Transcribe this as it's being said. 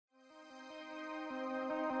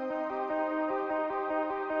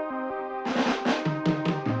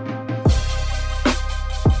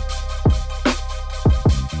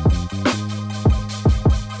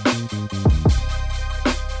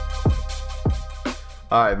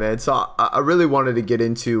All right, man. So I really wanted to get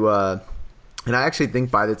into, and I actually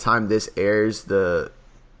think by the time this airs, the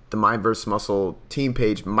Mind vs. Muscle team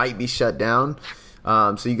page might be shut down.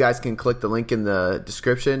 So you guys can click the link in the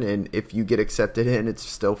description, and if you get accepted in, it's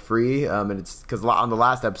still free. And it's because on the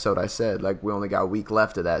last episode I said like we only got a week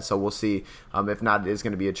left of that, so we'll see. If not, it is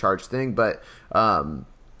going to be a charged thing. But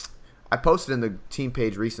I posted in the team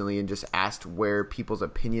page recently and just asked where people's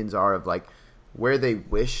opinions are of like where they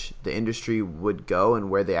wish the industry would go and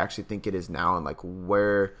where they actually think it is now, and like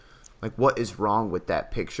what is wrong with that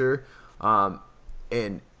picture.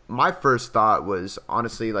 And my first thought was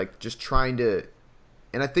honestly like just trying to,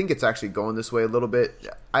 and I think it's actually going this way a little bit.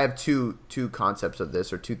 I have two concepts of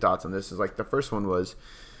this, or two thoughts on this. Is like the first one was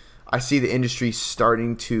I see the industry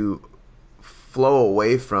starting to flow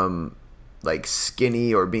away from like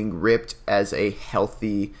skinny or being ripped as a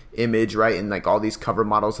healthy image, right? And like all these cover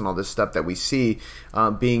models and all this stuff that we see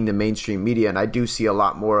being the mainstream media. And I do see a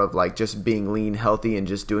lot more of like just being lean, healthy, and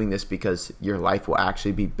just doing this because your life will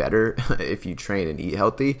actually be better if you train and eat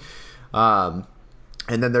healthy. And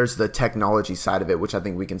then there's the technology side of it, which I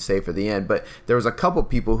think we can save for the end. But there was a couple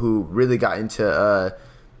people who really got into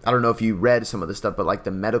I don't know if you read some of the stuff, but like the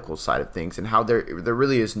medical side of things and how there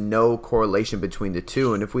really is no correlation between the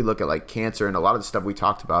two. And if we look at like cancer and a lot of the stuff we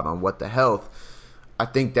talked about on What the Health, I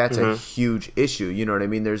think that's a huge issue. You know what I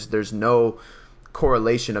mean? There's no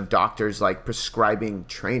correlation of doctors like prescribing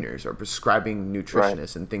trainers or prescribing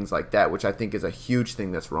nutritionists and things like that, which I think is a huge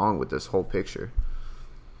thing that's wrong with this whole picture.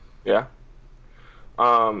 Yeah.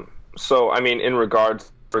 So, I mean, in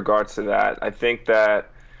regards to that,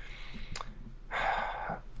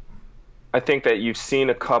 I think that you've seen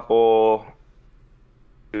a couple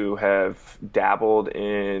who have dabbled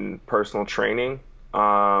in personal training,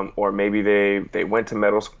 or maybe they went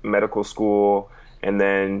to medical school and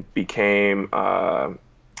then became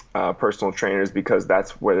personal trainers because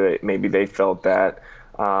that's where they felt that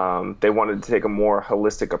they wanted to take a more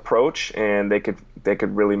holistic approach, and they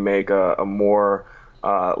could really make a more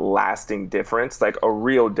lasting difference, like a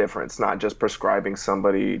real difference, not just prescribing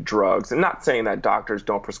somebody drugs. And not saying that doctors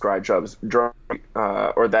don't prescribe drugs,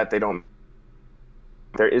 or that they don't.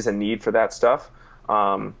 There is a need for that stuff,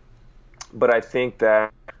 but I think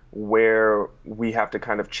that where we have to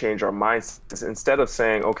kind of change our minds is instead of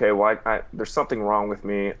saying, okay, well, there's something wrong with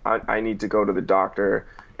me, I need to go to the doctor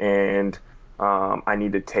and I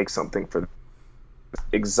need to take something for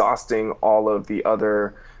exhausting all of the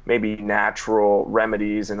other maybe natural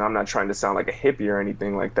remedies. And I'm not trying to sound like a hippie or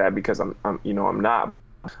anything like that, because I'm not.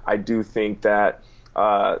 I do think that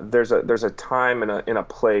there's a time and a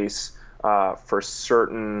place for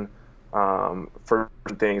certain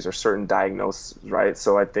things or certain diagnoses, right?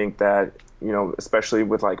 So I think that, especially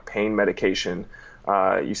with like pain medication,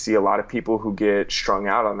 you see a lot of people who get strung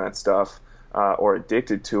out on that stuff or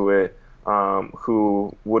addicted to it,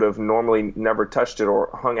 who would have normally never touched it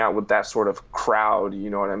or hung out with that sort of crowd,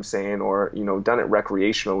 you know what I'm saying, or, done it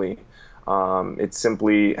recreationally. It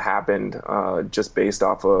simply happened just based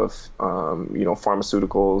off of,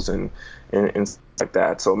 pharmaceuticals and stuff like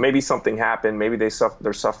that. So maybe something happened. Maybe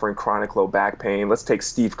they're suffering chronic low back pain. Let's take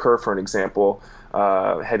Steve Kerr, for an example,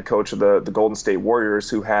 head coach of the Golden State Warriors,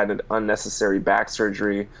 who had an unnecessary back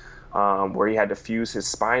surgery where he had to fuse his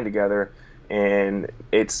spine together. And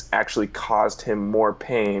it's actually caused him more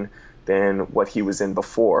pain than what he was in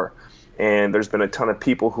before. And there's been a ton of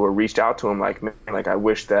people who have reached out to him like, man, like I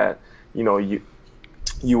wish that, you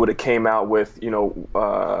would have came out with,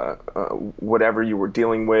 whatever you were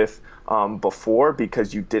dealing with before,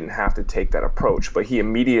 because you didn't have to take that approach. But he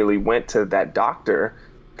immediately went to that doctor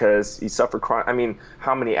because he suffered chronic. I mean,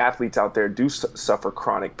 how many athletes out there do suffer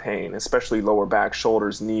chronic pain, especially lower back,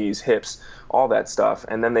 shoulders, knees, hips, all that stuff,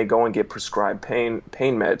 and then they go and get prescribed pain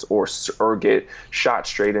meds or get shot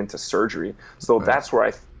straight into surgery. So that's where I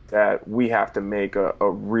think that we have to make a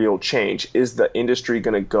real change. Is the industry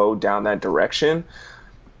going to go down that direction?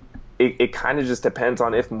 It kind of just depends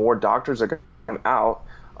on if more doctors are going to come out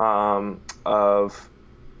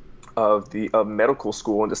of medical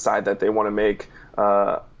school and decide that they want to make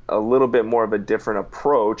a little bit more of a different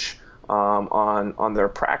approach on their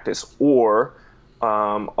practice, or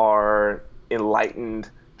are enlightened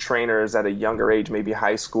trainers at a younger age, maybe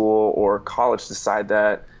high school or college, decide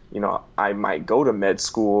that, I might go to med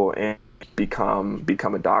school and become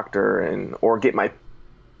a doctor or get my,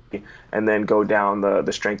 and then go down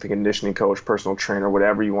the strength and conditioning coach, personal trainer,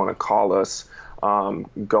 whatever you want to call us,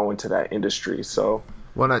 go into that industry. So,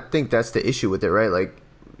 well, I think that's the issue with it, right? Like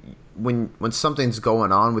when something's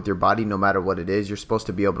going on with your body, no matter what it is, you're supposed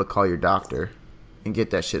to be able to call your doctor and get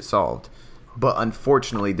that shit solved. But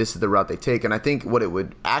unfortunately, this is the route they take. And I think what it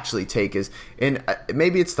would actually take is, and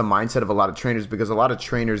maybe it's the mindset of a lot of trainers, because a lot of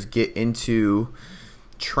trainers get into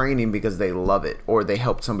training because they love it, or they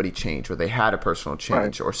helped somebody change, or they had a personal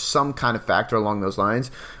change, right, or some kind of factor along those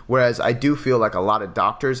lines. Whereas I do feel like a lot of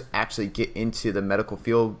doctors actually get into the medical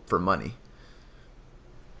field for money,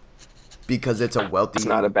 because it's a wealthy. It's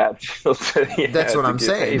not a bad field. That's what I'm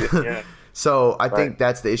saying. Yeah. So I think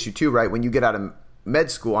that's the issue too, right? When you get out of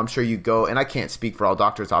med school, I'm sure you go, and I can't speak for all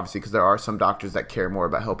doctors, obviously, because there are some doctors that care more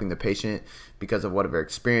about helping the patient because of whatever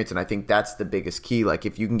experience. And I think that's the biggest key. Like,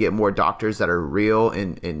 if you can get more doctors that are real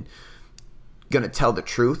and going to tell the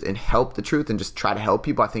truth and help the truth and just try to help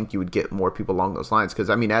people, I think you would get more people along those lines.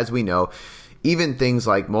 Because, I mean, as we know, even things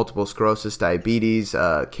like multiple sclerosis, diabetes,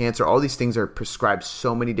 cancer, all these things are prescribed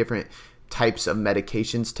so many different types of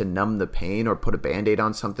medications to numb the pain or put a Band-Aid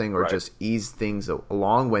on something, or just ease things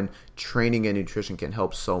along, when training and nutrition can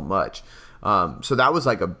help so much. So that was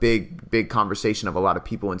like a big conversation of a lot of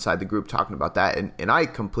people inside the group talking about that. And I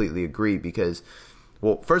completely agree, because,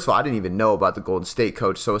 well, first of all, I didn't even know about the Golden State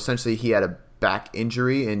coach. So essentially he had a back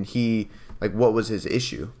injury, and what was his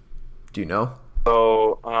issue? Do you know?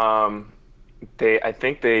 So I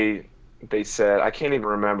think they said, I can't even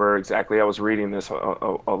remember exactly. I was reading this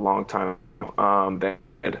a long time. That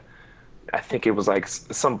I think it was like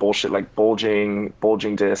some bullshit, like bulging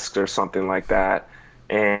discs or something like that.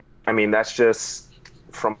 And I mean, that's just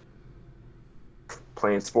from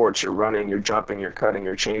playing sports. You're running, you're jumping, you're cutting,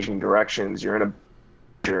 you're changing directions. You're in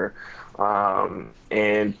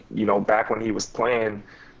and back when he was playing,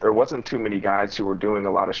 there wasn't too many guys who were doing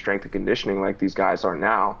a lot of strength and conditioning like these guys are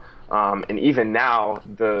now. And even now,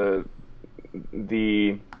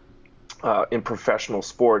 in professional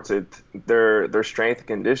sports, their strength and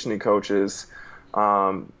conditioning coaches,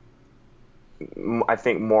 I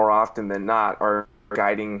think more often than not, are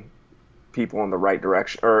guiding people in the right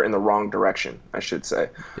direction, or in the wrong direction, I should say.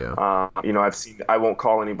 Yeah. I won't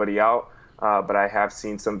call anybody out, but I have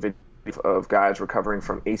seen some videos of guys recovering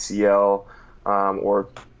from ACL or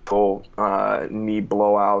full knee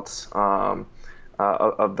blowouts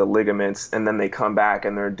of the ligaments, and then they come back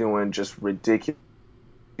and they're doing just ridiculous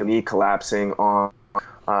knee collapsing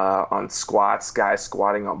on squats, guys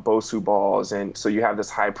squatting on Bosu balls. And so you have this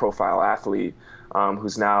high profile athlete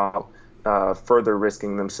who's now further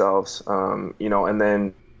risking themselves, and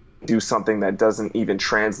then do something that doesn't even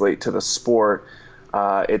translate to the sport.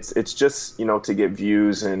 It's just, to get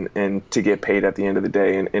views and to get paid at the end of the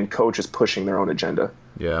day, and coaches pushing their own agenda.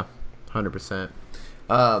 Yeah, 100%.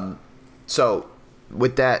 So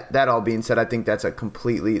with that all being said, I think that's a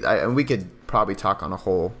completely, and we could probably talk on a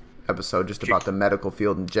whole episode just about the medical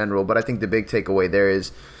field in general, but I think the big takeaway there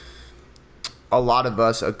is a lot of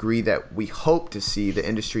us agree that we hope to see the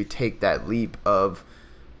industry take that leap of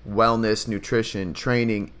wellness, nutrition,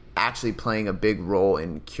 training, actually playing a big role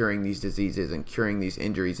in curing these diseases and curing these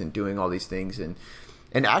injuries and doing all these things. And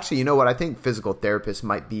actually, you know what? I think physical therapists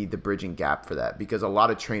might be the bridging gap for that, because a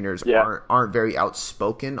lot of trainers aren't very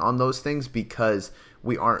outspoken on those things, because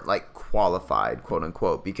we aren't like qualified, quote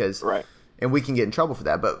unquote, because and we can get in trouble for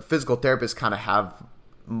that. But physical therapists kind of have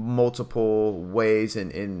multiple ways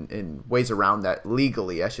and ways around that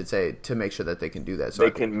legally, I should say, to make sure that they can do that. So they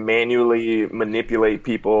can manually manipulate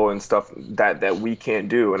people and stuff that we can't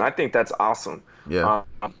do. And I think that's awesome. Yeah.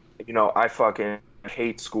 I fucking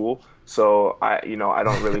hate school. So I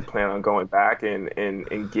don't really plan on going back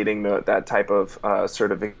and getting that type of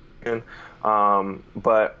certification.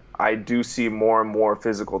 But I do see more and more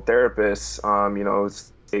physical therapists,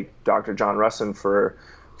 take Dr. John Russin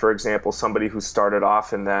for example, somebody who started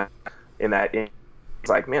off in that, it's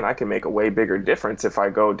like, man, I can make a way bigger difference if I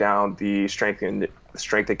go down the strength and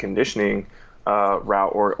conditioning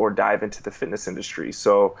route, or dive into the fitness industry.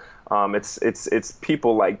 So it's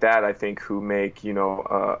people like that, I think, who make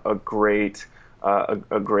a great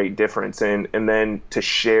difference, and then to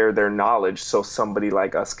share their knowledge so somebody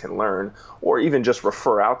like us can learn, or even just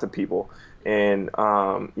refer out to people. And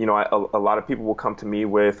a lot of people will come to me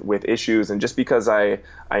with issues, and just because I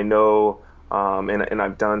know and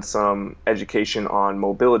I've done some education on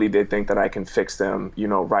mobility, they think that I can fix them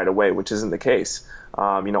right away, which isn't the case.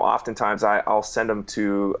 Oftentimes I'll send them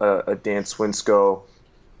to a Dan Swinsko,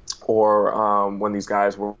 or when these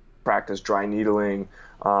guys will practice dry needling,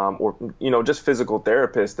 or just physical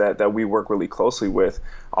therapists that we work really closely with.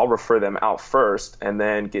 I'll refer them out first, and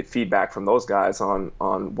then get feedback from those guys on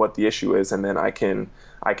what the issue is, and then I can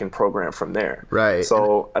program from there. Right.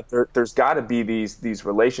 So there's got to be these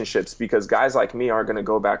relationships, because guys like me aren't going to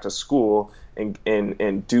go back to school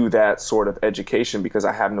and do that sort of education, because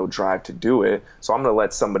I have no drive to do it. So I'm going to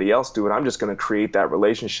let somebody else do it. I'm just going to create that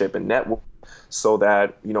relationship and network so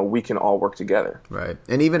that, we can all work together. Right.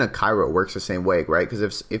 And even a chiro works the same way, right?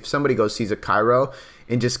 Because if somebody goes sees a chiro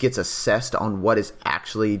and just gets assessed on what is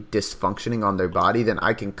actually dysfunctioning on their body, then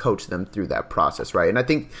I can coach them through that process, right? And I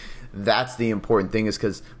think that's the important thing, is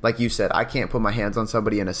because, like you said, I can't put my hands on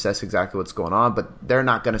somebody and assess exactly what's going on, but they're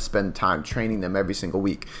not going to spend time training them every single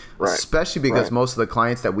week, right. Especially because most of the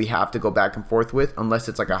clients that we have to go back and forth with, unless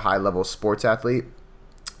it's like a high-level sports athlete,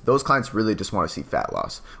 those clients really just want to see fat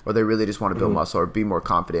loss, or they really just want to build muscle or be more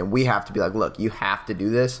confident. And we have to be like, look, you have to do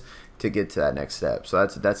this to get to that next step. So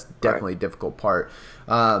that's definitely a difficult part.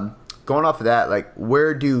 Going off of that, like,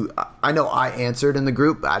 I know I answered in the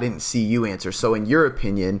group, but I didn't see you answer. So in your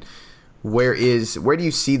opinion, where do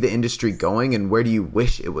you see the industry going, and where do you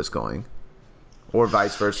wish it was going, or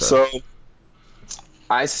vice versa? So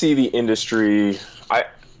I see the industry,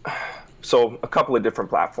 so a couple of different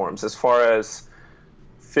platforms as far as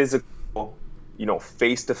physical,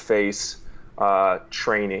 face-to-face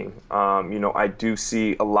training. I do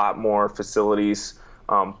see a lot more facilities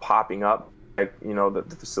popping up.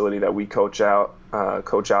 The facility that we coach out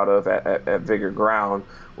of at Vigor Ground,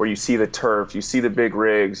 where you see the turf, you see the big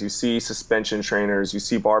rigs, you see suspension trainers, you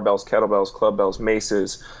see barbells, kettlebells, club bells,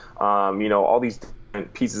 maces, all these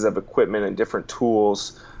different pieces of equipment and different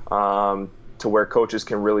tools, to where coaches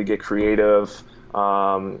can really get creative,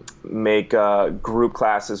 make group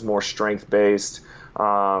classes more strength-based,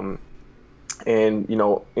 and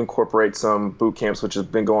incorporate some boot camps, which has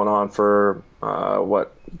been going on for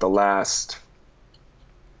the last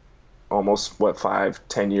almost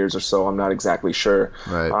 5-10 years or so. I'm not exactly sure.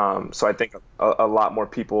 Right. So I think a lot more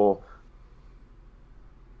people,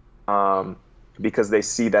 because they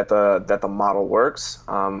see that the model works.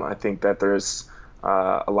 I think that there's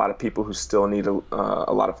a lot of people who still need a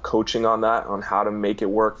lot of coaching on that, on how to make it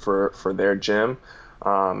work for their gym.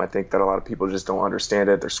 I think that a lot of people just don't understand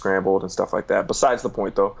it. They're scrambled and stuff like that. Besides the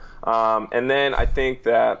point, though. And then I think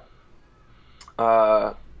that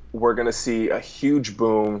we're going to see a huge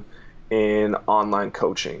boom in online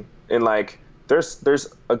coaching. And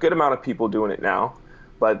there's a good amount of people doing it now,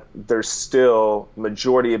 but there's still,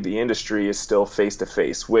 majority of the industry is still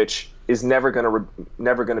face-to-face, which is never going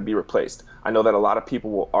to be replaced. I know that a lot of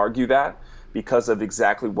people will argue that because of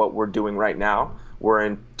exactly what we're doing right now. We're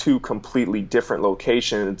in two completely different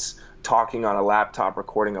locations, talking on a laptop,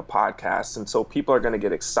 recording a podcast. And so people are going to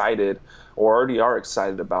get excited, or already are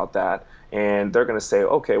excited about that. And they're going to say,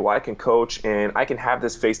 okay, well, I can coach and I can have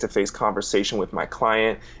this face-to-face conversation with my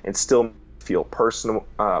client and still feel personal.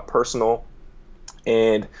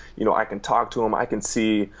 And, I can talk to them. I can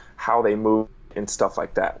see how they move and stuff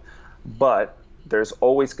like that. But there's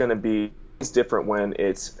always going to be, it's different when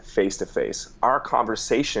it's face-to-face. Our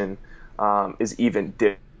conversation is even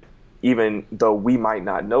different, even though we might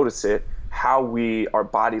not notice it. Our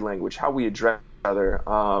body language, how we address each other,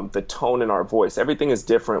 the tone in our voice, everything is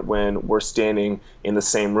different when we're standing in the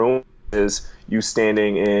same room as you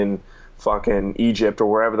standing in fucking Egypt or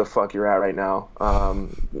wherever the fuck you're at right now,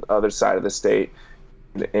 other side of the state,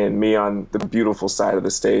 and me on the beautiful side of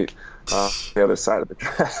the state, the other side of the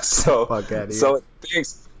track. So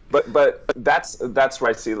thanks. But that's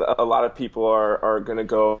right. See, a lot of people are going to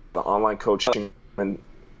go the online coaching, and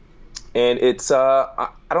it's I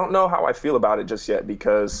don't know how I feel about it just yet,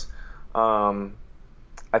 because I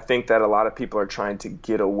think that a lot of people are trying to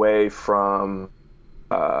get away from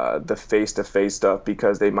the face-to-face stuff,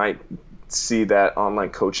 because they might see that online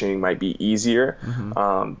coaching might be easier.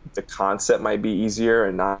 Mm-hmm. The concept might be easier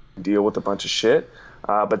and not deal with a bunch of shit.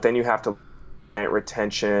 But then you have to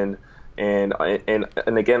retention and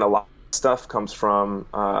again, a lot of stuff comes from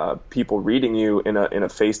people reading you in a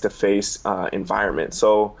face-to-face environment.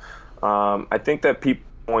 So I think that people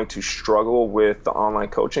are going to struggle with the online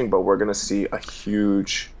coaching, but we're going to see a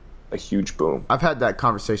huge boom. I've had that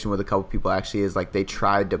conversation with a couple people, actually, is like they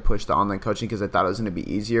tried to push the online coaching because they thought it was going to be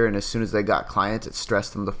easier, and as soon as they got clients, it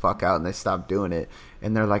stressed them the fuck out and they stopped doing it.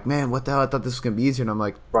 And they're like, man, what the hell? I thought this was going to be easier. And I'm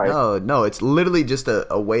like, no, it's literally just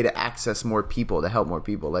a way to access more people, to help more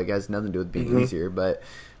people. Like, it has nothing to do with being easier. But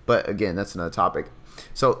again, that's another topic.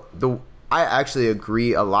 So I actually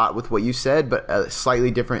agree a lot with what you said, but a slightly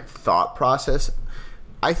different thought process.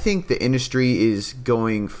 I think the industry is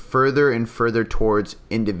going further and further towards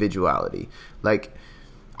individuality. Like,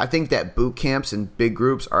 I think that boot camps and big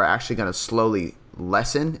groups are actually going to slowly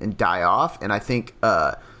lessen and die off. And I think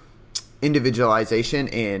individualization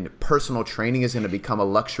and personal training is going to become a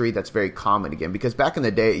luxury that's very common again. Because back in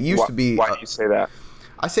the day, it used to be... Why do you say that?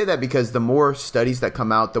 I say that because the more studies that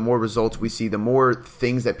come out, the more results we see, the more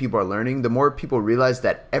things that people are learning, the more people realize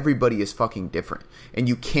that everybody is fucking different and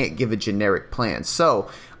you can't give a generic plan.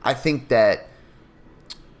 So I think that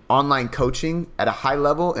online coaching at a high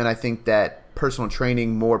level, and I think that personal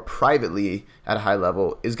training more privately at a high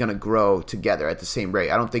level is going to grow together at the same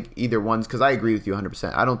rate. I don't think either one's, because I agree with you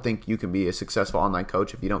 100%. I don't think you can be a successful online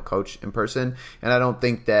coach if you don't coach in person, and I don't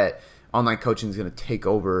think that online coaching is going to take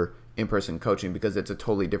over in-person coaching because it's a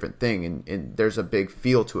totally different thing, and there's a big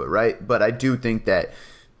feel to it, right? But I do think that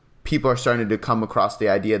people are starting to come across the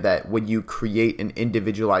idea that when you create an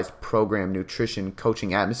individualized program, nutrition,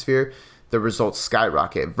 coaching atmosphere, the results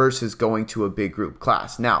skyrocket versus going to a big group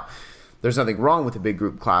class. Now, there's nothing wrong with a big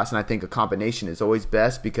group class, and I think a combination is always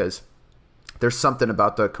best because there's something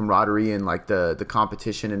about the camaraderie and like the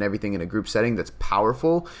competition and everything in a group setting that's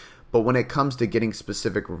powerful. But when it comes to getting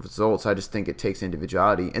specific results, I just think it takes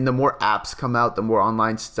individuality. And the more apps come out, the more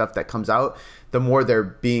online stuff that comes out, the more they're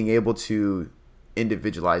being able to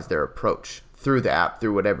individualize their approach through the app,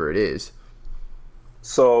 through whatever it is.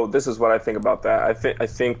 So this is what I think about that. I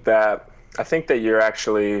think that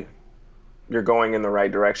you're going in the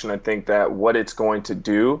right direction. I think that what it's going to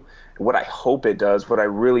do, what I hope it does, what I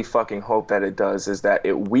really fucking hope that it does, is that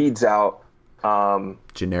it weeds out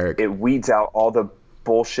generic. It weeds out all the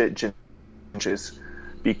bullshit changes,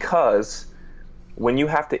 because when you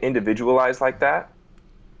have to individualize like that,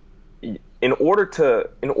 in order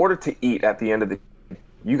to eat at the end of the day,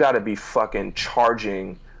 you got to be fucking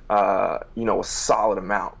charging a solid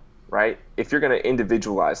amount, right? If you're going to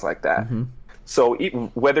individualize like that. Mm-hmm. So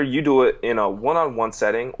whether you do it in a one-on-one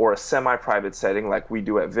setting or a semi-private setting like we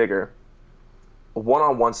do at Vigor, a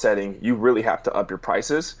one-on-one setting, you really have to up your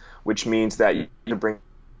prices, which means that you bring,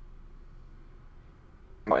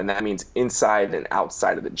 and that means inside and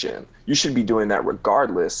outside of the gym. You should be doing that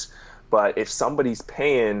regardless. But if somebody's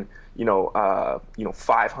paying,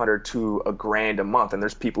 $500 to $1,000 a month, and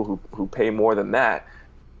there's people who pay more than that,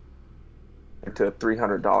 to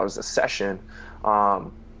 $300 a session,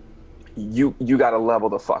 you got to level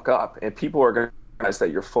the fuck up, and people are going to realize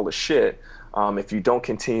that you're full of shit if you don't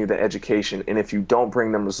continue the education and if you don't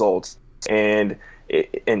bring them results. And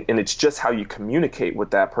it's just how you communicate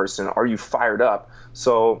with that person. Are you fired up?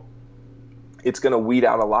 So it's going to weed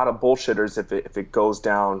out a lot of bullshitters if it goes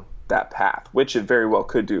down that path, which it very well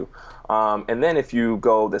could do. And then if you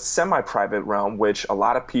go the semi-private realm, which a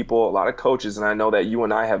lot of people, a lot of coaches, and I know that you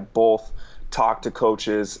and I have both talked to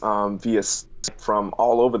coaches via from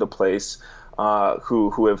all over the place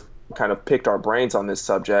who have kind of picked our brains on this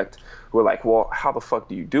subject, who are like, well, how the fuck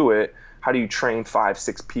do you do it? How do you train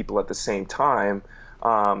 5-6 people at the same time?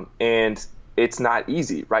 And it's not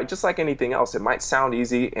easy, right? Just like anything else, it might sound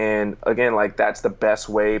easy. And again, like that's the best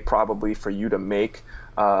way probably for you to make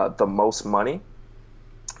the most money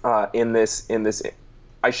in this,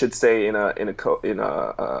 I should say in a,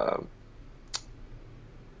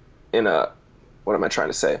 what am I trying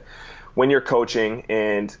to say? When you're coaching,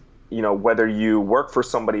 and whether you work for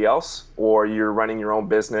somebody else or you're running your own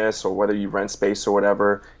business, or whether you rent space or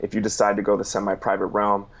whatever, if you decide to go the semi-private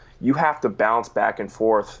realm, you have to bounce back and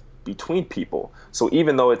forth between people. So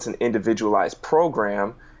even though it's an individualized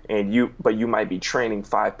program, but you might be training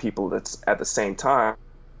 5 people that's at the same time,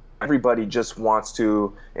 everybody just wants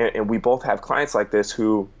to, and we both have clients like this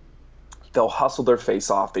who they'll hustle their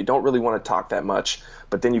face off. They don't really want to talk that much,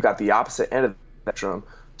 but then you got the opposite end of the spectrum,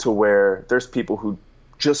 to where there's people who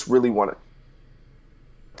just really want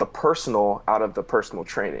the personal out of the personal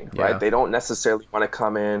training, right? They don't necessarily want to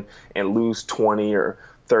come in and lose 20 or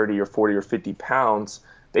 30 or 40 or 50 pounds.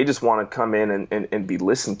 They just want to come in and be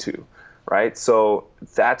listened to, right? So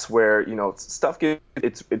that's where, stuff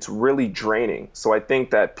it's really draining. So I think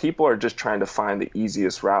that people are just trying to find the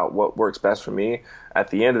easiest route, what works best for me. At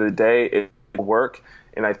the end of the day, it will work.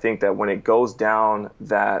 And I think that when it goes down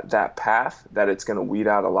that path, that it's going to weed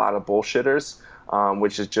out a lot of bullshitters,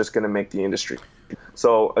 which is just going to make the industry.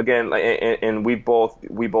 So again, and we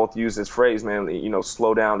both use this phrase, man.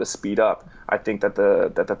 Slow down to speed up. I think that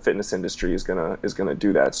the fitness industry is gonna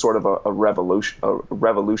do that. Sort of a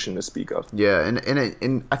revolution to speak of. Yeah,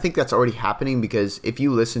 and I think that's already happening, because if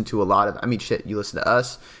you listen to a lot of, you listen to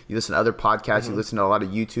us, you listen to other podcasts, you listen to a lot of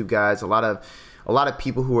YouTube guys, a lot of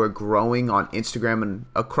people who are growing on Instagram and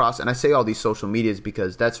across, and I say all these social medias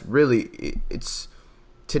because that's really, it's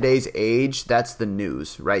today's age, that's the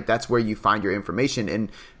news, right? That's where you find your information, and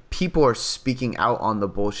people are speaking out on the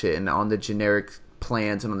bullshit and on the generic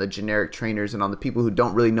plans and on the generic trainers and on the people who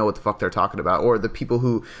don't really know what the fuck they're talking about, or the people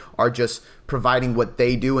who are just providing what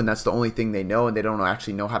they do and that's the only thing they know, and they don't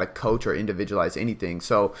actually know how to coach or individualize anything.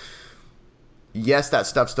 So yes, that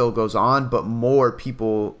stuff still goes on, but more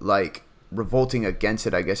people like revolting against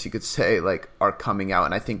it, I guess you could say, like, are coming out,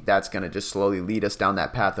 and I think that's going to just slowly lead us down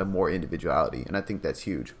that path of more individuality, and I think that's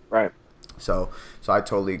huge. Right. So I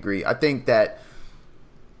totally agree. I think that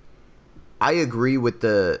I agree with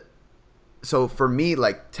so for me,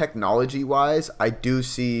 like technology wise, I do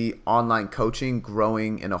see online coaching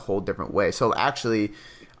growing in a whole different way. So actually,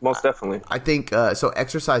 most definitely, I think so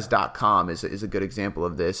exercise.com is a good example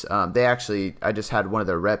of this. I just had one of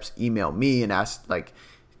their reps email me and ask, like,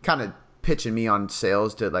 kind of pitching me on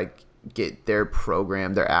sales to like get their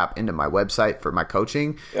program, their app into my website for my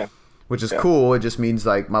coaching, which is cool. It just means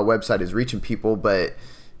like my website is reaching people. But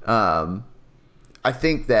I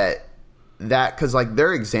think that because like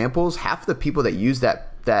their examples, half the people that use that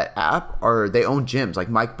app they own gyms, like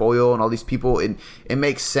Mike Boyle and all these people, and it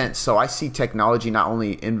makes sense. So I see technology not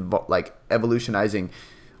only like evolutionizing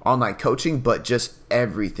online coaching, but just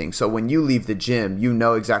everything. So when you leave the gym, you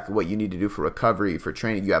know exactly what you need to do for recovery, for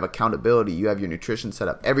training. You have accountability, you have your nutrition set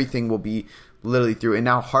up. Everything will be literally through. And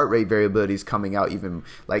now heart rate variability is coming out, even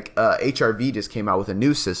like HRV just came out with a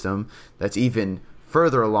new system that's even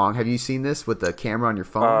further along. Have you seen this with the camera on your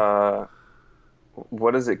phone?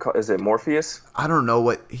 What is it called? Is it Morpheus? I don't know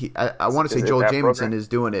what I want to say Joel Jamieson program is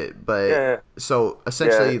doing it, but so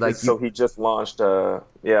essentially so he just launched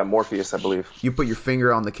Morpheus, I believe. You put your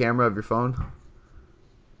finger on the camera of your phone?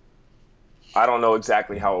 I don't know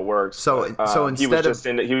exactly how it works. So instead he was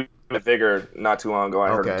in the Vigor not too long ago. I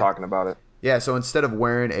heard him talking about it. Yeah, so instead of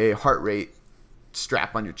wearing a heart rate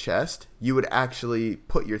strap on your chest, you would actually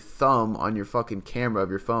put your thumb on your fucking camera of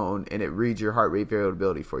your phone and it reads your heart rate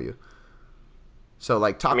variability for you. So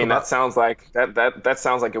like that sounds like that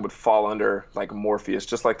sounds like it would fall under like Morpheus,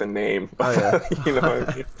 just like the name. Oh yeah. You know what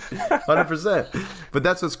I mean? 100%. But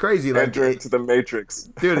that's what's crazy. Like enter into the Matrix.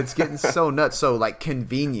 Dude, it's getting so nuts. So like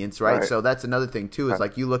convenience, right? So that's another thing too, is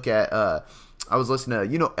like you look at I was listening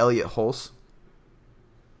to Elliot Hulse.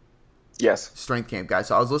 Yes. Strength Camp guy.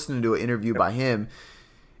 So I was listening to an interview by him,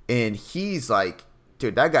 and he's like,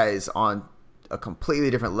 dude, that guy is on a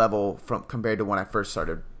completely different level compared to when I first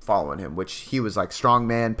started following him, which he was like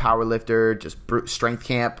strongman, power lifter, just strength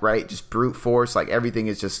camp, right? Just brute force. Like everything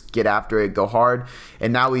is just get after it, go hard.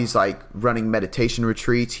 And now he's like running meditation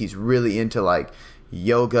retreats. He's really into like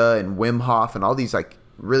yoga and Wim Hof and all these like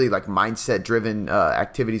really like mindset driven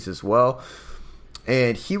activities as well.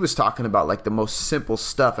 And he was talking about like the most simple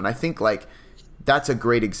stuff. And I think like that's a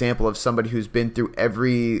great example of somebody who's been through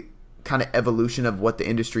every kind of evolution of what the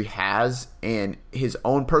industry has and his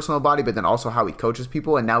own personal body, but then also how he coaches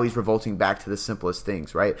people. And now he's revolting back to the simplest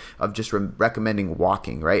things, right? Of just recommending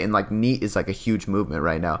walking, right? And like NEAT is like a huge movement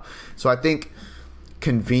right now. So I think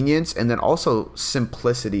convenience and then also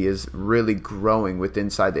simplicity is really growing with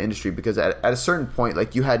inside the industry, because at a certain point,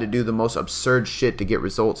 like you had to do the most absurd shit to get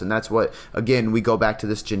results. And that's what, again, we go back to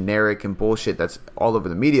this generic and bullshit that's all over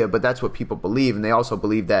the media, but that's what people believe. And they also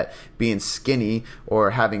believe that being skinny or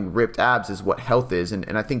having ripped abs is what health is.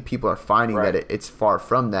 And I think people are finding that it's far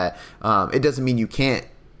from that. It doesn't mean you can't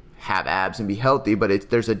have abs and be healthy, but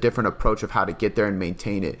there's a different approach of how to get there and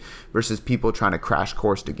maintain it versus people trying to crash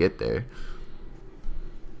course to get there.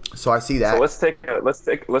 So I see that. So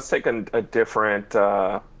let's take a different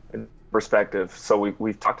perspective. So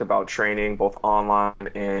we've talked about training both online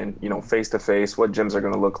and face to face, what gyms are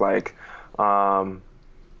going to look like.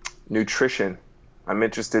 Nutrition. I'm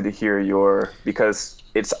interested to hear because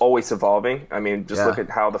it's always evolving. I mean, just look at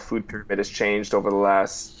how the food pyramid has changed over the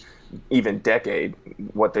last even decade.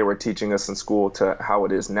 What they were teaching us in school to how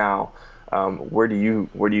it is now. Where do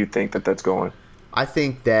you think that's going? I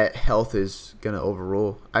think that health is going to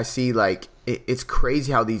overrule. I see like it's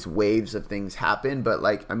crazy how these waves of things happen, but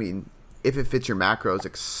like, I mean, if it fits your macros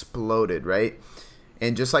exploded, right?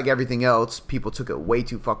 And just like everything else, people took it way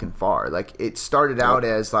too fucking far. Like it started out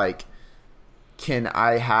as like, can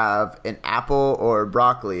I have an apple or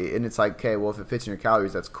broccoli? And it's like, okay, well, if it fits in your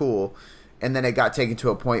calories, that's cool. And then it got taken to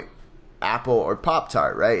a point, apple or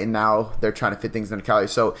Pop-Tart, right? And now they're trying to fit things in the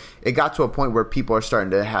calories. So it got to a point where people are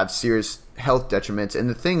starting to have serious health detriments. And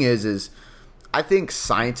the thing is I think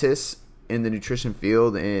scientists in the nutrition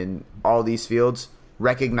field and all these fields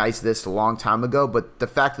recognized this a long time ago. But the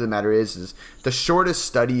fact of the matter is the shortest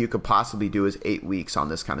study you could possibly do is 8 weeks on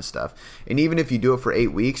this kind of stuff. And even if you do it for 8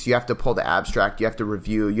 weeks, you have to pull the abstract, you have to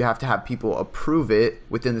review, you have to have people approve it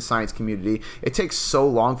within the science community. It takes so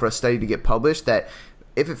long for a study to get published that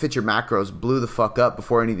if it fits your macros, blew the fuck up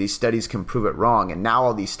before any of these studies can prove it wrong. And now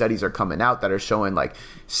all these studies are coming out that are showing like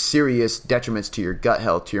serious detriments to your gut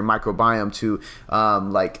health, to your microbiome, to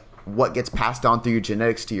like what gets passed on through your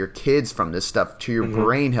genetics to your kids from this stuff, to your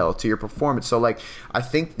brain health, to your performance. So like, I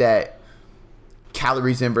think that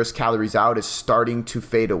calories in versus calories out is starting to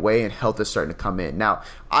fade away and health is starting to come in. Now,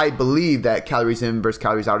 I believe that calories in versus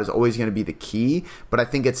calories out is always going to be the key, but I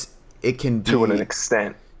think it can be to an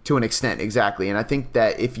extent. To an extent, exactly. And I think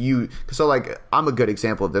that so like, I'm a good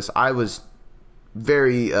example of this. I was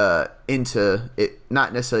very into it,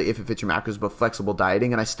 not necessarily if it fits your macros, but flexible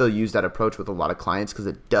dieting, and I still use that approach with a lot of clients because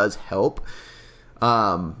it does help.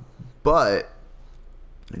 But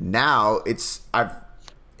now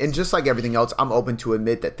and just like everything else, I'm open to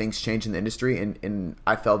admit that things change in the industry, and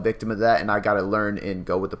I fell victim of that, and I got to learn and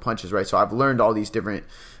go with the punches, right? So I've learned all these different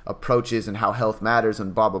approaches and how health matters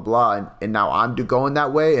and blah, blah, blah, and now I'm going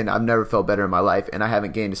that way, and I've never felt better in my life, and I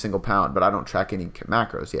haven't gained a single pound, but I don't track any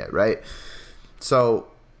macros yet, right? So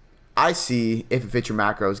I see if it fits your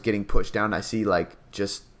macros getting pushed down. I see like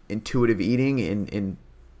just intuitive eating and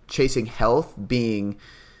chasing health being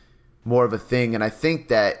more of a thing, and I think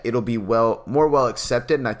that it'll be more well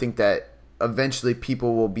accepted, and I think that eventually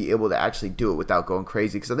people will be able to actually do it without going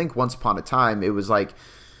crazy, because I think once upon a time it was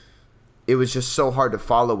just so hard to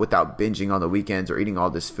follow without binging on the weekends or eating all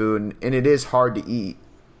this food, and it is hard to eat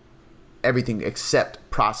everything except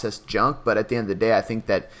processed junk. But at the end of the day, I think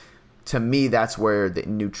that to me that's where the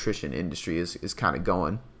nutrition industry is kind of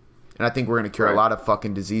going, and I think we're going to cure a lot of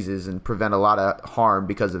fucking diseases and prevent a lot of harm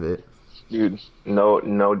because of it. Dude,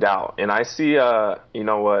 no doubt. And I see, you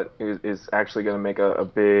know what is actually going to make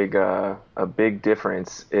a big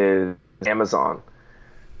difference is Amazon.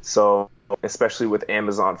 So especially with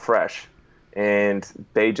Amazon Fresh, and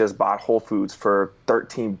they just bought Whole Foods for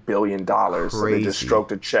 $13 billion. Crazy. So they just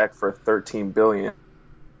stroked a check for $13 billion.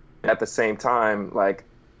 At the same time, like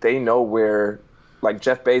they know where, like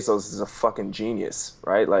Jeff Bezos is a fucking genius,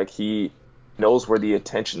 right? Like he knows where the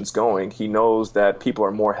attention's going. He knows that people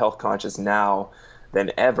are more health conscious now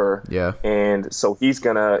than ever. Yeah. And so he's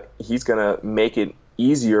gonna make it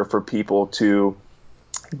easier for people to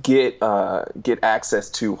get access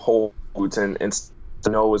to Whole Foods and to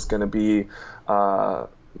know it's gonna be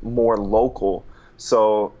more local.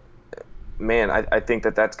 So man, I think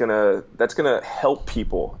that's gonna help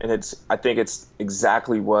people, and I think it's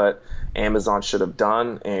exactly what Amazon should have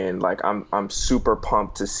done, and like I'm super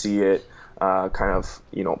pumped to see it kind of,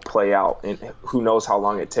 you know, play out. And who knows how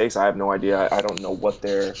long it takes? I have no idea. I don't know what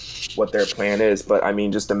their plan is, but I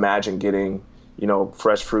mean, just imagine getting, you know,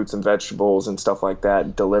 fresh fruits and vegetables and stuff like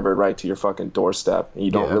that delivered right to your fucking doorstep. And you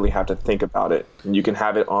don't really have to think about it, and you can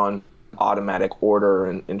have it on automatic order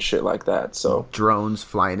and shit like that. So drones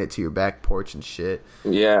flying it to your back porch and shit.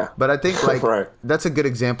 Yeah. But I think like right. That's a good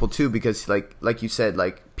example too, because like you said,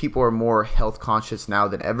 like people are more health conscious now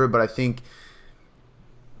than ever. But I think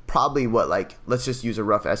probably let's just use a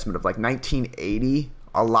rough estimate of like 1980,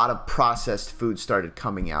 a lot of processed food started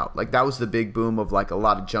coming out. Like that was the big boom of like a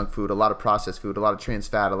lot of junk food, a lot of processed food, a lot of trans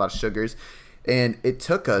fat, a lot of sugars. And it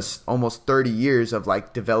took us almost 30 years of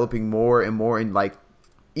like developing more and more in like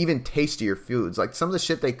even tastier foods. Like some of the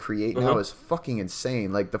shit they create now is fucking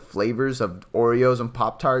insane. Like the flavors of Oreos and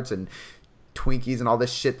Pop-Tarts and Twinkies and all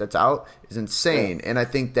this shit that's out is insane. And I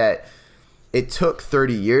think that it took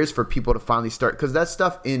 30 years for people to finally start, because that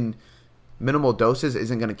stuff in minimal doses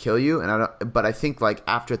isn't going to kill you. But I think like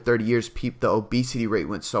after 30 years, the obesity rate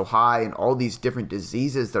went so high, and all these different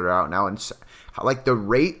diseases that are out now, and like the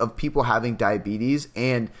rate of people having diabetes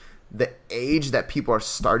and the age that people are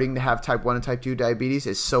starting to have type 1 and type 2 diabetes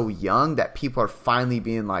is so young that people are finally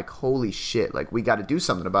being like, holy shit, like we got to do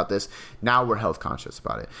something about this. Now we're health conscious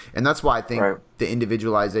about it. And that's why I think the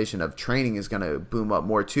individualization of training is going to boom up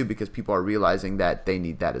more too, because people are realizing that they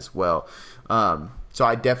need that as well. So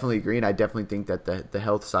I definitely agree. And I definitely think that the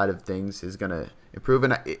health side of things is going to improve.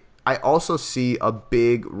 And I also see a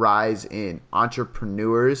big rise in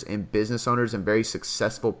entrepreneurs and business owners and very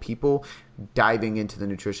successful people diving into the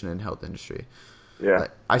nutrition and health industry. Yeah,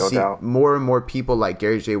 I see more and more people like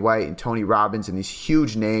Gary J. White and Tony Robbins and these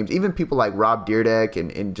huge names, even people like Rob Dyrdek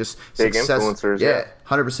and just big influencers. Yeah,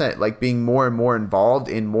 100%. Like being more and more involved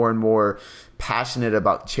and more passionate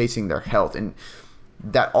about chasing their health. And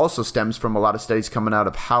that also stems from a lot of studies coming out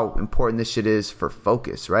of how important this shit is for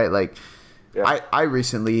focus, right? Like I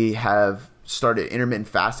recently have started intermittent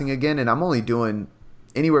fasting again, and I'm only doing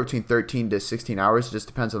anywhere between 13 to 16 hours. It just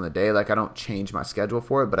depends on the day. Like I don't change my schedule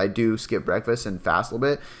for it, but I do skip breakfast and fast a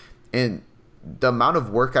little bit. And the amount of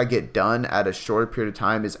work I get done at a shorter period of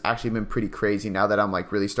time has actually been pretty crazy now that I'm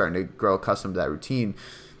like really starting to grow accustomed to that routine.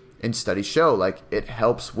 And studies show like it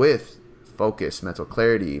helps with focus, mental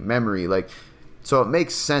clarity, memory, like, so it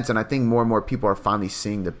makes sense. And I think more and more people are finally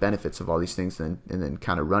seeing the benefits of all these things and then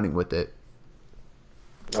kind of running with it.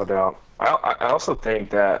 No doubt. I also think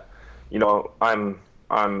that, you know, I'm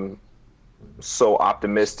so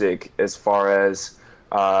optimistic as far as,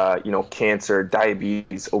 you know, cancer,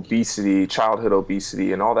 diabetes, obesity, childhood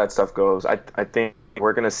obesity, and all that stuff goes. I think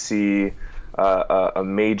we're going to see a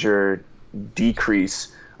major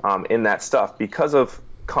decrease in that stuff because of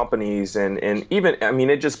companies and even, I mean,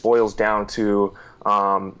 it just boils down to,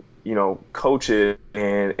 coaches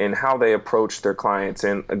and how they approach their clients.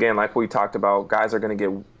 And again, like we talked about, guys are going to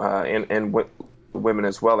get, women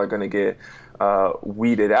as well are going to get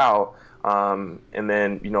weeded out. And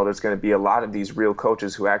then, there's going to be a lot of these real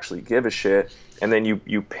coaches who actually give a shit. And then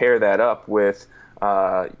you pair that up with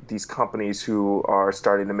these companies who are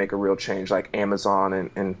starting to make a real change, like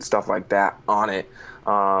Amazon and stuff like that on it,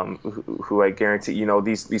 who I guarantee,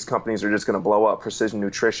 these companies are just going to blow up precision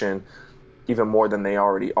nutrition even more than they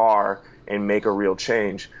already are and make a real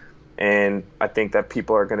change. And I think that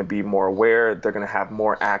people are going to be more aware. They're going to have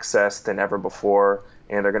more access than ever before,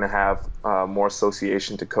 and they're going to have more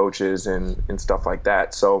association to coaches and stuff like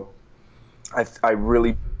that. So I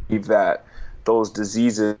really believe that those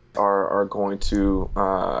diseases are going to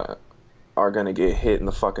get hit in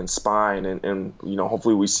the fucking spine, and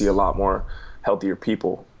hopefully we see a lot more healthier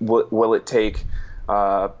people. Will it take?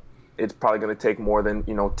 It's probably going to take more than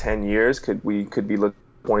 10 years. Could be looking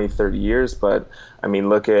 20, 30 years, but I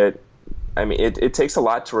mean, it takes a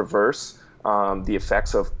lot to reverse the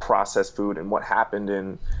effects of processed food and what happened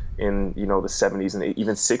in the 70s and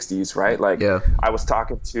even 60s, right? Like, yeah. I was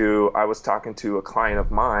talking to a client of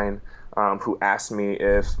mine who asked me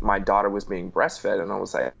if my daughter was being breastfed, and I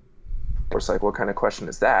was like, what kind of question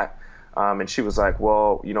is that? And she was like,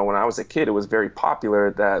 well, when I was a kid, it was very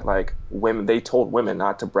popular that like they told women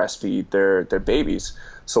not to breastfeed their babies.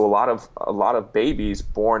 So a lot of babies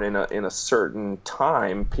born in a certain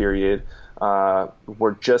time period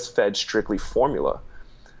were just fed strictly formula.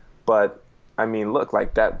 But I mean, look,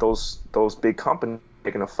 like that, those big companies are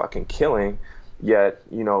making a fucking killing, yet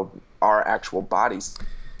our actual bodies.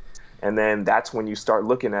 And then that's when you start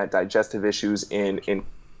looking at digestive issues in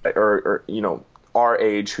our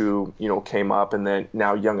age who came up, and then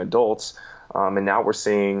now young adults, and now we're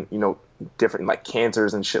seeing different like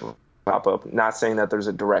cancers and shit pop up. Not saying that there's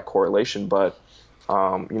a direct correlation, but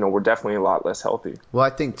we're definitely a lot less healthy. Well, I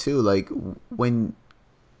think too, like when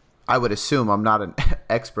I would assume, I'm not an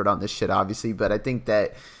expert on this shit obviously, but I think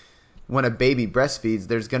that when a baby breastfeeds,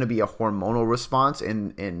 there's going to be a hormonal response,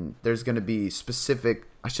 and there's going to be specific,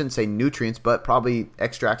 I shouldn't say nutrients, but probably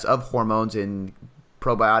extracts of hormones and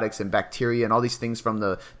probiotics and bacteria and all these things from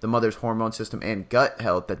the mother's hormone system and gut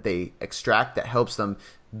health that they extract that helps them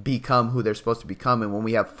become who they're supposed to become. And when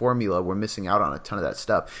we have formula, we're missing out on a ton of that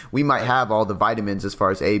stuff. We might have all the vitamins as far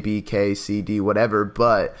as A, B, K, C, D, whatever,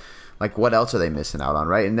 but like what else are they missing out on,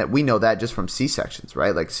 right? And that we know that just from C-sections,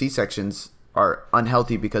 right? Like C-sections are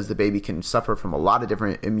unhealthy because the baby can suffer from a lot of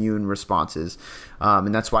different immune responses,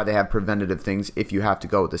 and that's why they have preventative things if you have to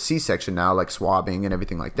go with a C-section now, like swabbing and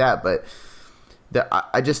everything like that. But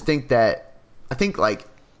I just think like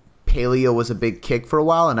paleo was a big kick for a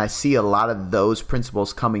while, and I see a lot of those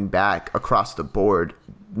principles coming back across the board,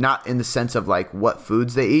 not in the sense of like what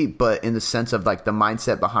foods they eat, but in the sense of like the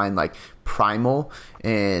mindset behind like primal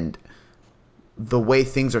and the way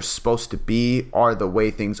things are supposed to be are the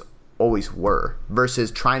way things always were, versus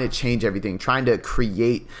trying to change everything, trying to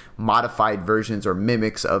create modified versions or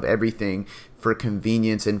mimics of everything for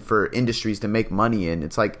convenience and for industries to make money in.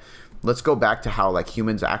 It's like, let's go back to how like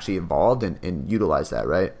humans actually evolved and utilize that,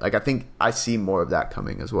 right? Like I think I see more of that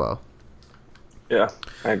coming as well. Yeah,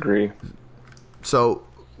 I agree. So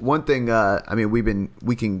one thing, I mean,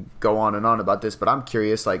 we can go on and on about this, but I'm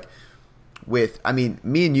curious, like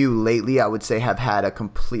me and you lately, I would say have had a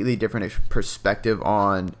completely different perspective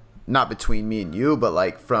on, not between me and you, but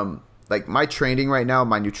like from like my training right now,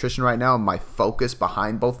 my nutrition right now, my focus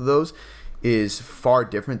behind both of those is far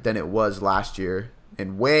different than it was last year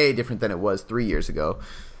and way different than it was 3 years ago.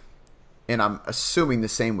 And I'm assuming the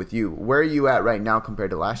same with you. Where are you at right now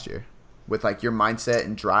compared to last year with like your mindset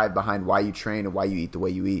and drive behind why you train and why you eat the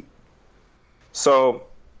way you eat? So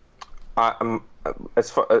as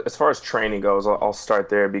far as training goes, I'll start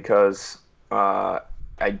there because I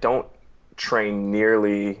don't train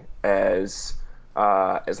nearly as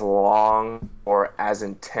long or as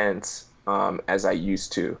intense as I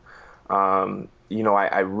used to.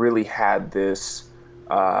 I really had this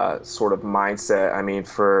sort of mindset. I mean,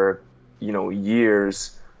 for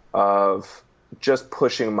years of just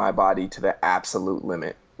pushing my body to the absolute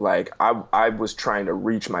limit. Like I was trying to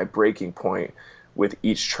reach my breaking point with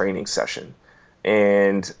each training session,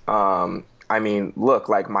 and I mean, look,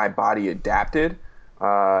 like my body adapted,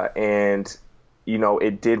 and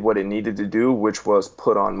it did what it needed to do, which was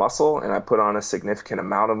put on muscle, and I put on a significant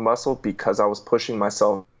amount of muscle because I was pushing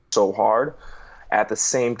myself so hard. At the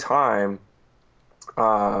same time,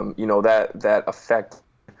 that affect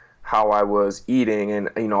how I was eating, and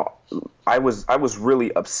I was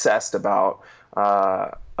really obsessed about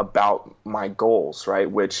about my goals, right?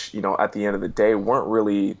 Which, you know, at the end of the day weren't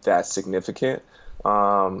really that significant.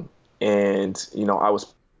 And, you know, I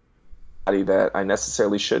was body that I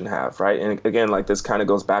necessarily shouldn't have, right? And again, like this kind of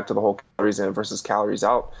goes back to the whole calories in versus calories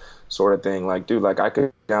out sort of thing. Like, dude, like I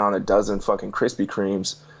could down a dozen fucking Krispy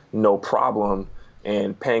Kremes, no problem,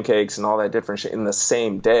 and pancakes and all that different shit in the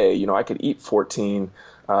same day. You know, I could eat 14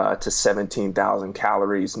 to 17,000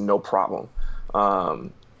 calories, no problem.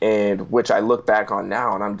 And which I look back on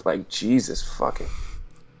now and I'm like, Jesus fucking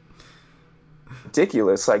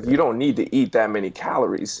ridiculous. Like, you don't need to eat that many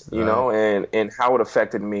calories, you know, and how it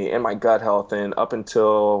affected me and my gut health. And up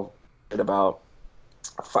until about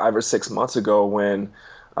 5 or 6 months ago, when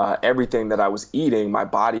everything that I was eating, my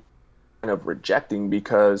body kind of rejecting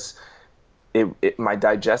because my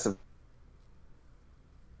digestive.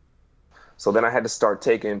 So then I had to start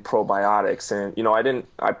taking probiotics, and, you know,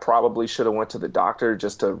 I probably should have went to the doctor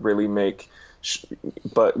just to really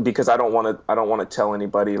but because I don't want to tell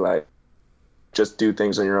anybody, like, just do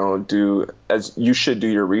things on your own. As you should do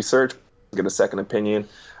your research, get a second opinion.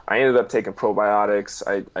 I ended up taking probiotics.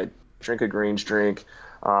 I drink a greens drink.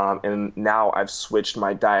 And now I've switched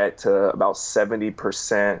my diet to about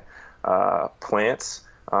 70% plants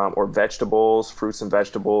or vegetables, fruits and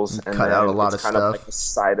vegetables. And cut out a lot of kind stuff. of like a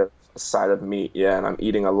side of meat. Yeah. And I'm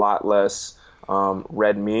eating a lot less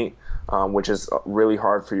red meat, which is really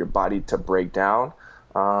hard for your body to break down.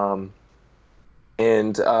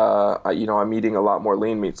 And, you know, I'm eating a lot more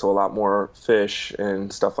lean meat, so a lot more fish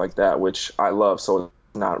and stuff like that, which I love. So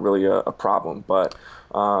it's not really a problem. But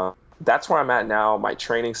that's where I'm at now. My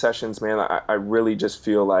training sessions, man, I really just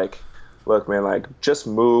feel like, look, man, like, just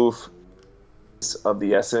move of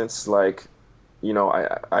the essence. Like, you know,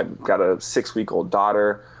 I've got a 6-week-old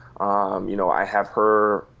daughter. You know, I have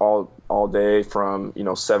her all day from, you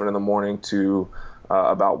know, 7 a.m. to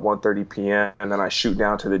about 1:30 p.m. And then I shoot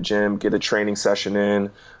down to the gym, get a training session in,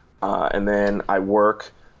 and then I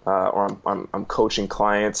work, or I'm coaching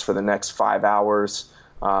clients for the next 5 hours,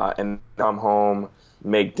 and come home,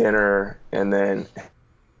 make dinner, and then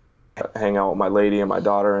hang out with my lady and my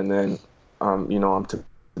daughter, and then you know,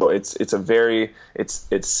 it's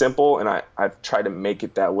simple, and I've tried to make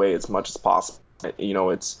it that way as much as possible. You know,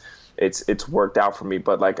 it's worked out for me,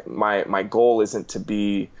 but like my goal isn't to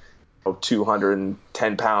be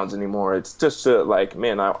 210 pounds anymore. It's just to, like,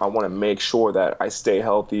 man, I want to make sure that I stay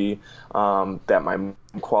healthy, that my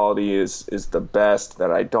quality is the best,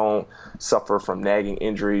 that I don't suffer from nagging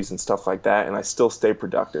injuries and stuff like that, and I still stay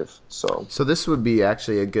productive. So this would be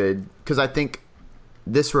actually a good, because I think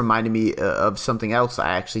this reminded me of something else I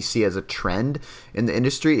actually see as a trend in the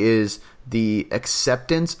industry, is the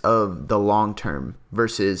acceptance of the long term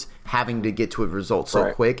versus having to get to a result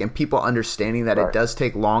so quick, and people understanding that it does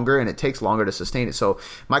take longer and it takes longer to sustain it. So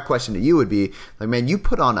my question to you would be, like, man, you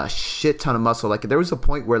put on a shit ton of muscle. Like, there was a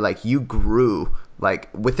point where, like, you grew, like,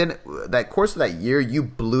 within that course of that year, you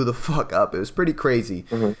blew the fuck up. It was pretty crazy.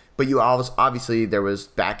 Mm-hmm. But you obviously there was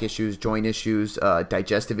back issues, joint issues,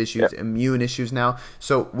 digestive issues, immune issues now.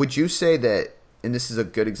 So would you say that, and this is a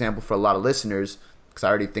good example for a lot of listeners, because I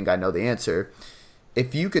already think I know the answer,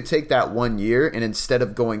 if you could take that 1 year and instead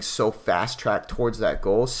of going so fast track towards that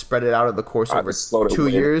goal, spread it out of the course over 2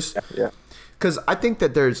 years? Yeah. Because I think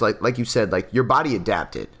that there's, like you said, like, your body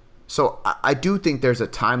adapted. So I do think there's a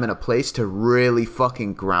time and a place to really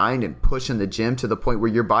fucking grind and push in the gym to the point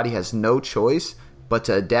where your body has no choice but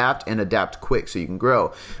to adapt, and adapt quick so you can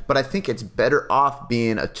grow. But I think it's better off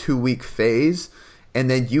being a 2-week phase, and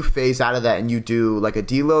then you phase out of that and you do like a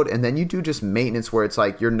deload, and then you do just maintenance where it's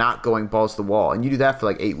like you're not going balls to the wall, and you do that for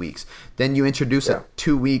like 8 weeks. Then you introduce a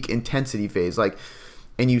 2-week intensity phase, like,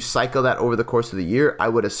 and you cycle that over the course of the year. I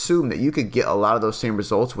would assume that you could get a lot of those same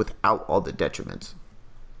results without all the detriments.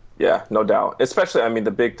 Yeah, no doubt. Especially, I mean,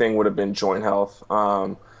 the big thing would have been joint health.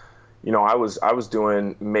 You know, I was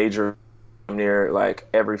doing major near like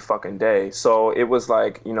every fucking day. So it was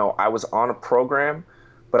like, you know, I was on a program,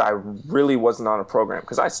 but I really wasn't on a program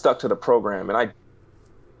because I stuck to the program, and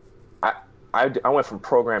I went from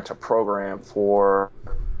program to program for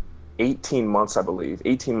 18 months, I believe,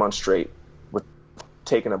 18 months straight with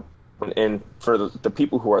taking and for the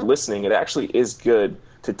people who are listening, it actually is good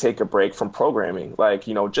to take a break from programming. Like,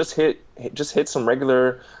 you know, just hit some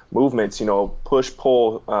regular movements, you know, push,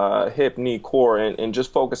 pull, hip, knee, core, and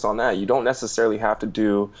just focus on that. You don't necessarily have to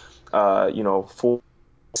do, you know, 4,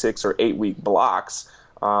 6, or 8 week blocks,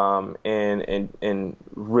 and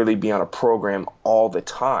really be on a program all the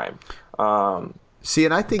time. See,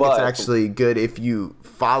 and I think it's actually good if you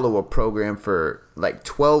follow a program for like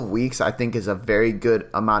 12 weeks, I think is a very good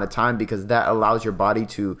amount of time, because that allows your body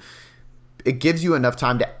to it gives you enough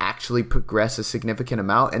time to actually progress a significant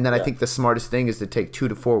amount. And then I think the smartest thing is to take 2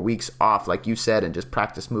 to 4 weeks off, like you said, and just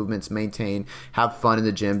practice movements, maintain, have fun in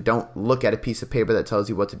the gym. Don't look at a piece of paper that tells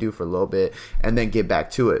you what to do for a little bit and then get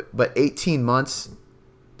back to it. But 18 months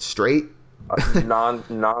straight,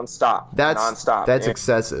 nonstop. That's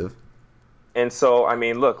excessive. And so, I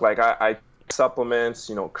mean, look, like I supplements,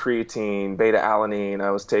 creatine, beta alanine.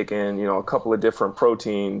 I was taking, a couple of different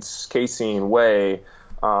proteins, casein, whey,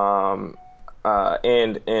 and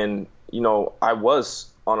I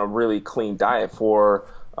was on a really clean diet for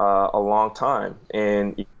a long time.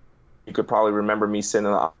 And you could probably remember me sitting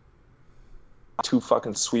on 2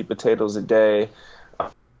 fucking sweet potatoes a day,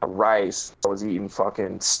 rice. I was eating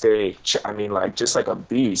fucking steak. I mean, like, just like a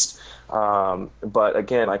beast. But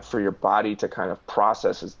again, like, for your body to kind of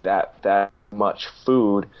process that much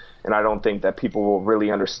food, and I don't think that people will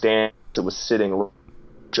really understand it was sitting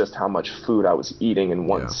just how much food I was eating in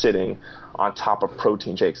one sitting, on top of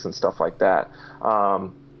protein shakes and stuff like that.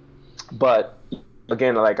 But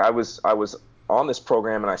again, like, I was on this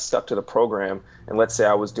program and I stuck to the program, and let's say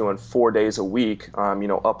I was doing 4 days a week,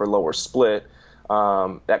 upper lower split.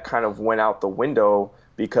 That kind of went out the window,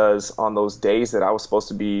 because on those days that I was supposed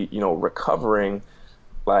to be, recovering,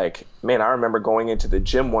 like, man, I remember going into the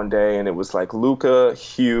gym one day and it was like Luca,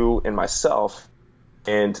 Hugh, and myself,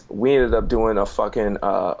 and we ended up doing a fucking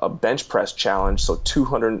a bench press challenge. So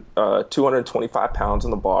 225 pounds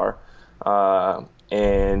on the bar,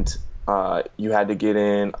 and you had to get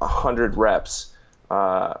in 100 reps,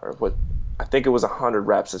 or what I think it was 100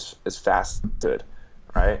 reps as fast as you could,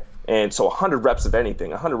 right? And so 100 reps of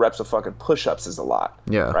anything, 100 reps of fucking push-ups is a lot,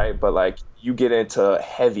 right? But like, you get into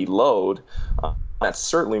heavy load, that's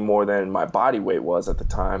certainly more than my body weight was at the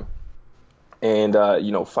time. And,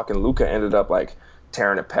 fucking Luca ended up like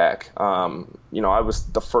tearing a pec. I was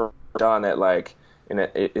the first done at like, and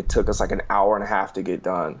it took us like an hour and a half to get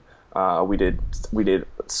done. We did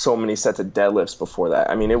so many sets of deadlifts before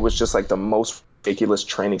that. I mean, it was just like the most ridiculous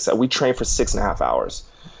training set. We trained for 6.5 hours.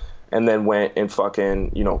 And then went and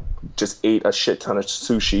fucking, just ate a shit ton of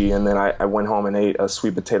sushi. And then I went home and ate a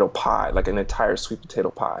sweet potato pie, like an entire sweet potato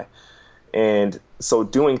pie. And so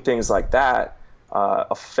doing things like that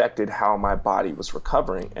affected how my body was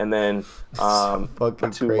recovering. And then fucking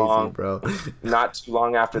not too crazy, long, bro. Not too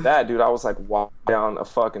long after that, dude, I was like walking down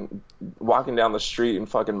the street in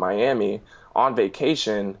fucking Miami on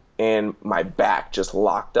vacation, and my back just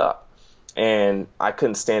locked up. And I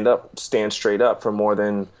couldn't stand straight up for more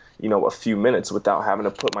than a few minutes without having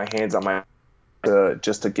to put my hands on my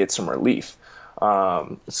just to get some relief.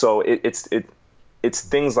 So it's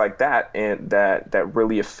things like that, and that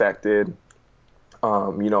really affected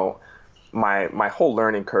my whole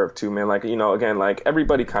learning curve too, man. Like, again, like,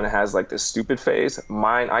 everybody kind of has like this stupid phase.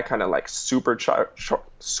 Mine, I kind of like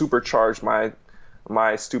supercharged my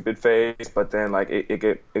stupid phase, but then like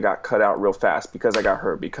it got cut out real fast because I got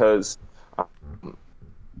hurt, because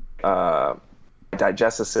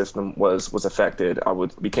digestive system was affected. I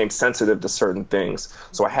became sensitive to certain things,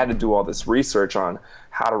 so I had to do all this research on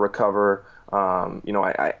how to recover.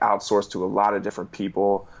 I outsourced to a lot of different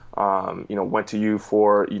people. Went to you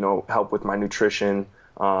for help with my nutrition,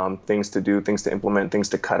 things to do, things to implement, things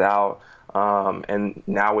to cut out, and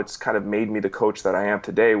now it's kind of made me the coach that I am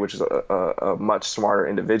today, which is a much smarter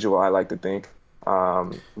individual, I like to think.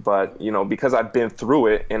 But because I've been through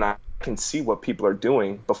it, and I can see what people are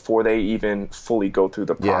doing before they even fully go through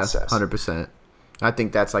the process. 100%. I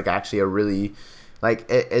think that's like actually a really, like,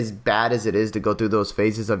 as bad as it is to go through those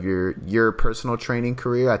phases of your personal training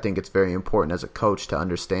career, I think it's very important as a coach to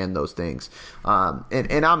understand those things.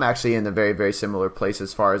 And I'm actually in a very, very similar place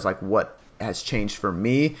as far as like what has changed for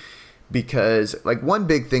me, because like one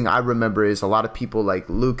big thing I remember is a lot of people like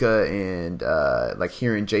Luca and like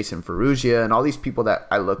hearing Jason Ferrugia and all these people that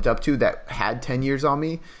I looked up to that had 10 years on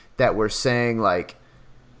me, that were saying like,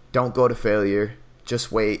 don't go to failure,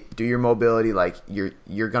 just wait, do your mobility, like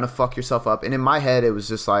you're gonna fuck yourself up. And in my head it was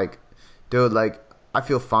just like, dude, like, I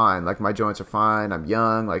feel fine, like my joints are fine, I'm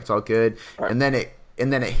young, like it's all good. Right. And then it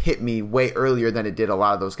hit me way earlier than it did a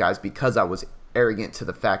lot of those guys, because I was arrogant to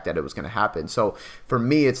the fact that it was going to happen. So for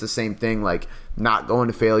me, it's the same thing, like not going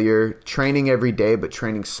to failure, training every day, but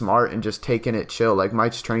training smart and just taking it chill. Like my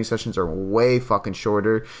training sessions are way fucking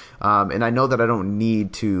shorter. And I know that I don't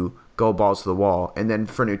need to go balls to the wall. And then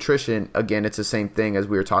for nutrition, again, it's the same thing as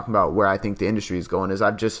we were talking about where I think the industry is going, is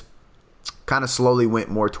I've just kind of slowly went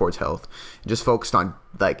more towards health, just focused on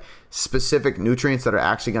like specific nutrients that are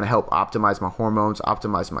actually going to help optimize my hormones,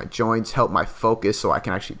 optimize my joints, help my focus so I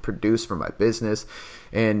can actually produce for my business.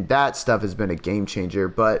 And that stuff has been a game changer.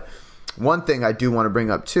 But one thing I do want to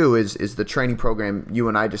bring up too is the training program you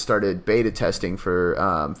and I just started beta testing for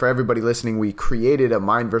everybody listening. We created a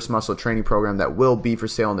Mind vs. Muscle training program that will be for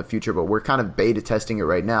sale in the future, but we're kind of beta testing it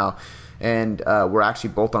right now, and we're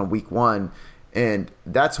actually both on week 1. And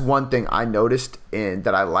that's one thing I noticed and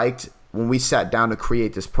that I liked when we sat down to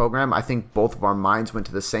create this program. I think both of our minds went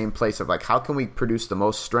to the same place of like, how can we produce the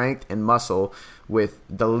most strength and muscle with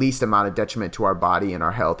the least amount of detriment to our body and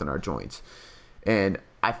our health and our joints. And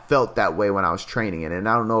I felt that way when I was training it. And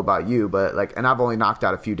I don't know about you, but like, and I've only knocked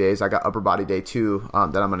out a few days. I got upper body day 2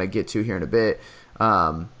 that I'm going to get to here in a bit.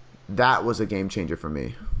 That was a game changer for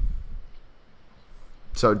me.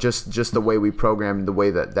 So just the way we programmed, the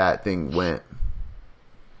way that thing went.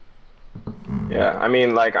 Yeah, I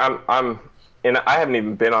mean, like and I haven't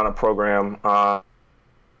even been on a program the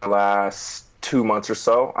last 2 months or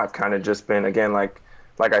so. I've kind of just been, again, like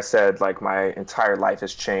I said, like my entire life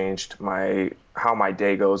has changed. How my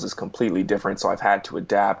day goes is completely different, so I've had to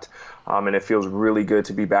adapt, and it feels really good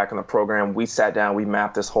to be back in the program. We sat down, we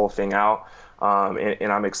mapped this whole thing out,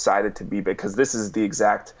 and I'm excited to be, because this is the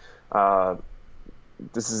exact type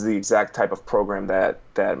of program that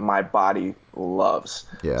my body loves.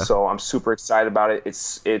 Yeah. So I'm super excited about it.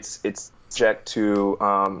 It's subject to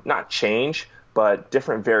not change, but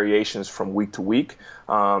different variations from week to week.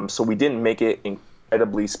 So we didn't make it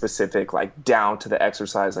incredibly specific, like down to the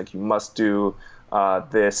exercise, like you must do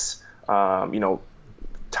this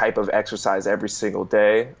type of exercise every single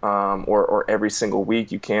day, or every single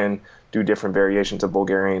week. You can do different variations of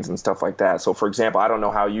Bulgarians and stuff like that. So for example, I don't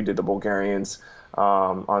know how you did the Bulgarians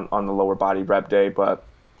on the lower body rep day, but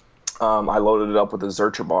I loaded it up with a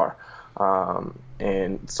Zercher bar.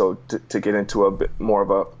 And so to get into a bit more of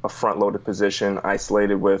a front-loaded position,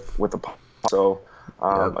 isolated with a pump. So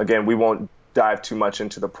again, we won't dive too much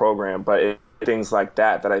into the program, but things like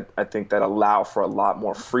that I think that allow for a lot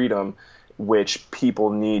more freedom, which people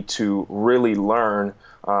need to really learn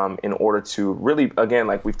in order to really, again,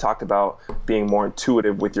 like we've talked about, being more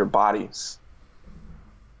intuitive with your bodies.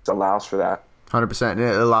 It allows for that. 100%, and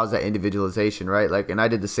it allows that individualization, right? Like, and I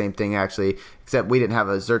did the same thing actually, except we didn't have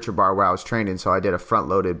a Zercher bar where I was training, so I did a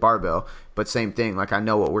front-loaded barbell. But same thing, like I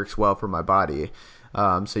know what works well for my body,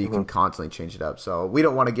 so you can constantly change it up. So we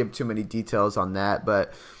don't want to give too many details on that,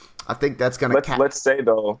 but I think that's gonna.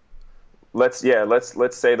 Let's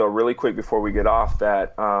say though, really quick before we get off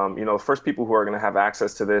that the first people who are going to have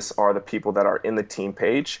access to this are the people that are in the team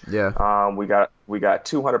page. Yeah. We got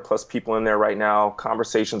 200 plus people in there right now.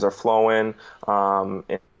 Conversations are flowing, and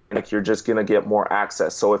like you're just going to get more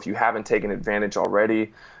access. So if you haven't taken advantage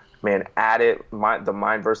already, man, add it. The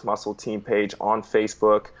Mind vs. Muscle team page on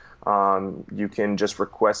Facebook. You can just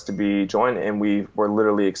request to be joined, and we're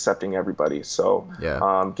literally accepting everybody. So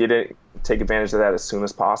get it. Take advantage of that as soon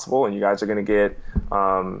as possible, and you guys are going to get,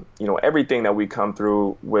 everything that we come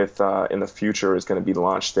through with in the future is going to be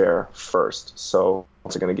launched there first. So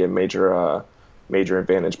you're going to get major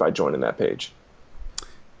advantage by joining that page.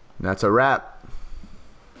 And that's a wrap.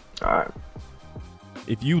 All right.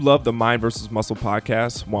 If you love the Mind vs. Muscle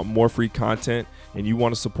podcast, want more free content, and you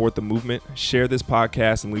want to support the movement, share this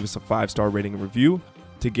podcast and leave us a 5-star rating and review.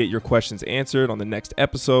 To get your questions answered on the next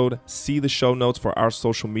episode, see the show notes for our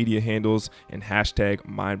social media handles and hashtag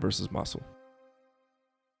Mind vs. Muscle.